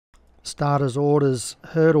Starters orders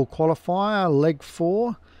hurdle qualifier, leg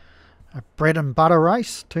 4. A bread and butter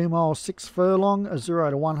race, 2 miles 6 furlong, a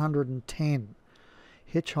 0 to 110.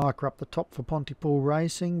 Hitchhiker up the top for Pontypool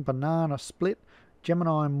Racing, Banana Split,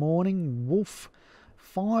 Gemini Morning, Wolf,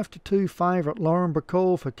 5 to 2 favourite Lauren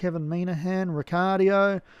Bacall for Kevin Minahan,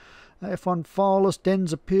 Ricardio, F1 Follis,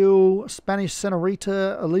 Den's Appeal, Spanish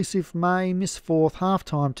Senorita, Elusive May, Miss Fourth,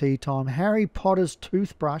 Halftime Tea Time, Harry Potter's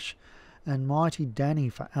Toothbrush, and Mighty Danny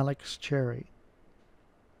for Alex Cherry.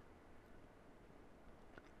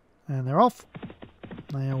 And they're off.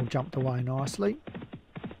 They all jumped away nicely.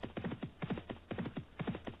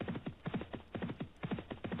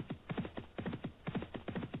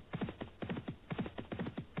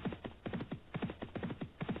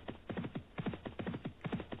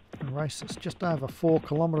 The race is just over 4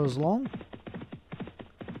 kilometres long.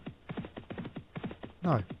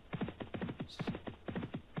 No.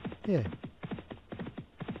 Yeah.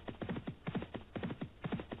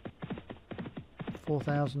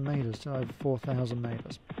 4,000 metres to over 4,000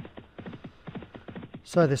 metres.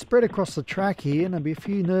 So they're spread across the track here, and there'll be a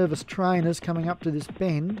few nervous trainers coming up to this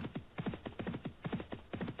bend.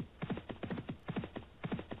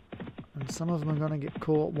 And some of them are going to get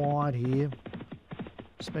caught wide here,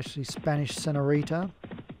 especially Spanish Senorita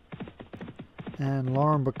and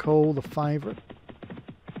Lauren Bacall, the favourite.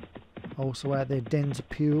 Also out there, Den's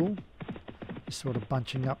Appeal. Just sort of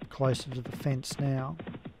bunching up closer to the fence now.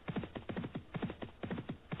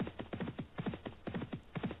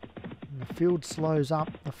 And the field slows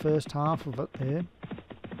up the first half of it there.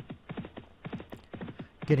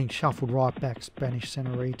 Getting shuffled right back, Spanish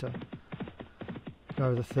Senorita.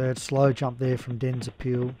 Go the third, slow jump there from Den's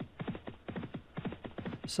Appeal.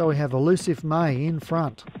 So we have Elusive May in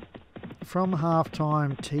front from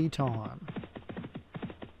halftime tea time.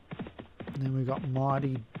 And then we've got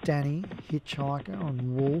Mighty Danny, Hitchhiker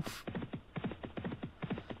and Wolf.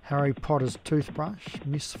 Harry Potter's Toothbrush,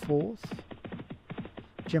 Miss Fourth.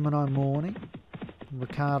 Gemini Morning,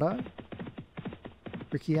 Ricciardo,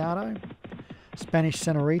 Spanish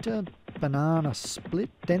Senorita, Banana Split,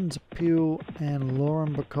 Den's Appeal and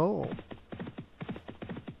Lauren Bacall.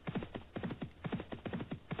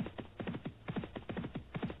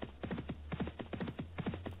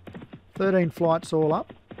 $13 flights all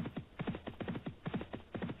up.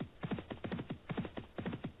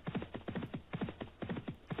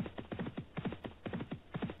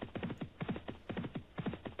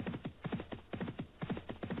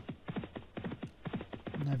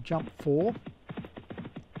 And they've jumped 4.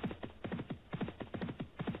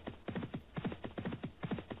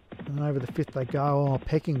 And over the 5th they go. Oh,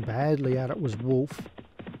 pecking badly at it was Wolf.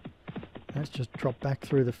 That's just dropped back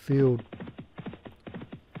through the field.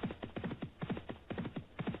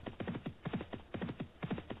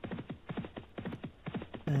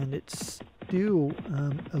 And it's still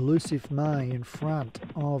Elusive May in front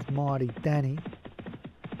of Mighty Danny.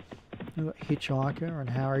 We've got Hitchhiker and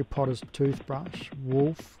Harry Potter's Toothbrush.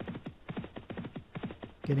 Wolf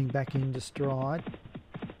getting back into stride.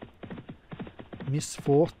 Miss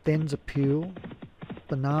Fourth, Den's Appeal.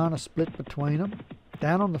 Banana Split between them.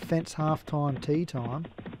 Down on the fence, half-time tea time.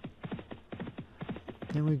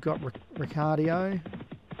 Then we've got Ricciardo,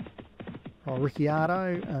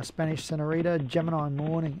 Spanish Senorita, Gemini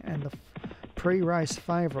Morning, and the pre-race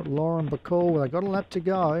favourite Lauren Bacall. They've got a lap to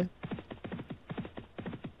go.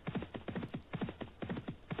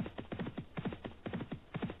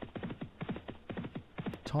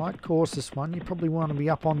 Tight course this one. You probably want to be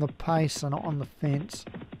up on the pace and not on the fence.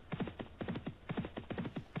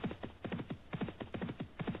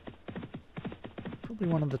 Probably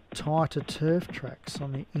one of the tighter turf tracks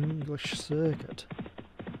on the English circuit.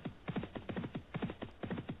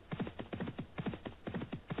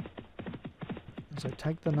 So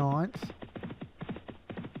take the 9th.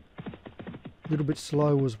 A little bit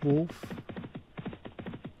slow was Wolf.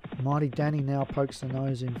 Mighty Danny now pokes the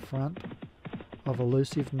nose in front of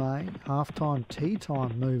Elusive May. Halftime tea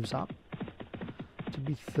time moves up to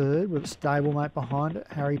be 3rd with a stablemate behind it,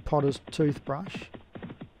 Harry Potter's Toothbrush.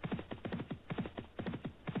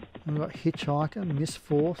 We've got Hitchhiker, Miss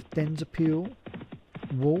Fourth, Den's Appeal,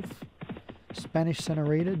 Wolf, Spanish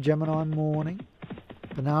Senorita, Gemini Morning,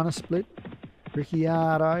 Banana Split,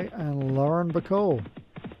 Ricciardo and Lauren Bacall.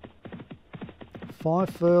 5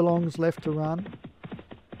 furlongs left to run.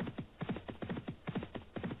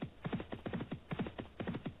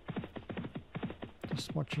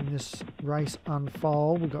 Just watching this race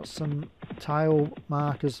unfold. We've got some tail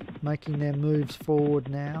markers making their moves forward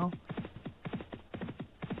now.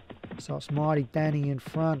 So it's Mighty Danny in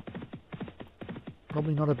front.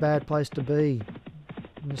 Probably not a bad place to be.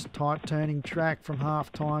 in this tight turning track from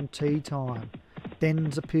half-time tea time.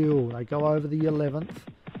 Den's Appeal, they go over the 11th.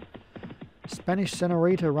 Spanish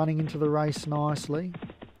Senorita running into the race nicely.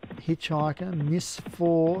 Hitchhiker, Miss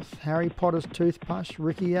 4th, Harry Potter's Toothbrush,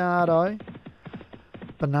 Ricciardo.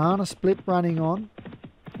 Banana Split running on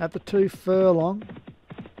at the 2 furlong.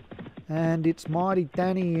 And it's Mighty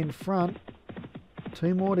Danny in front.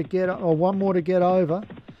 One more to get over.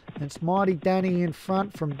 And it's Mighty Danny in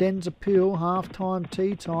front from Den's Appeal, half-time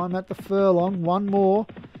tea time at the furlong. One more.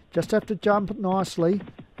 Just have to jump it nicely.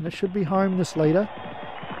 And it should be home, this leader.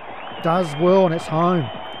 Does well, and it's home.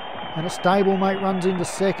 And a stablemate runs into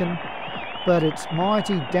second. But it's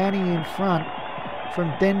Mighty Danny in front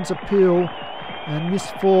from Den's Appeal and Miss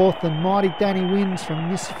 4th. And Mighty Danny wins from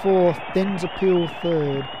Miss 4th. Den's Appeal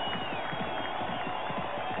 3rd.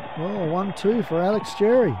 Well, 1-2 for Alex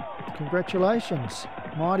Jerry. Congratulations.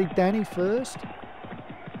 Mighty Danny first.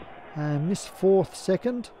 And Miss 4th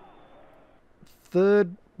second.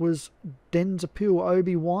 Third was Den's Appeal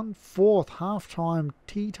Obi-Wan. 4th half-time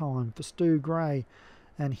tea time for Stu Gray.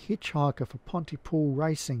 And Hitchhiker for Pontypool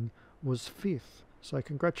Racing was 5th. So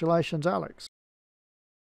congratulations, Alex.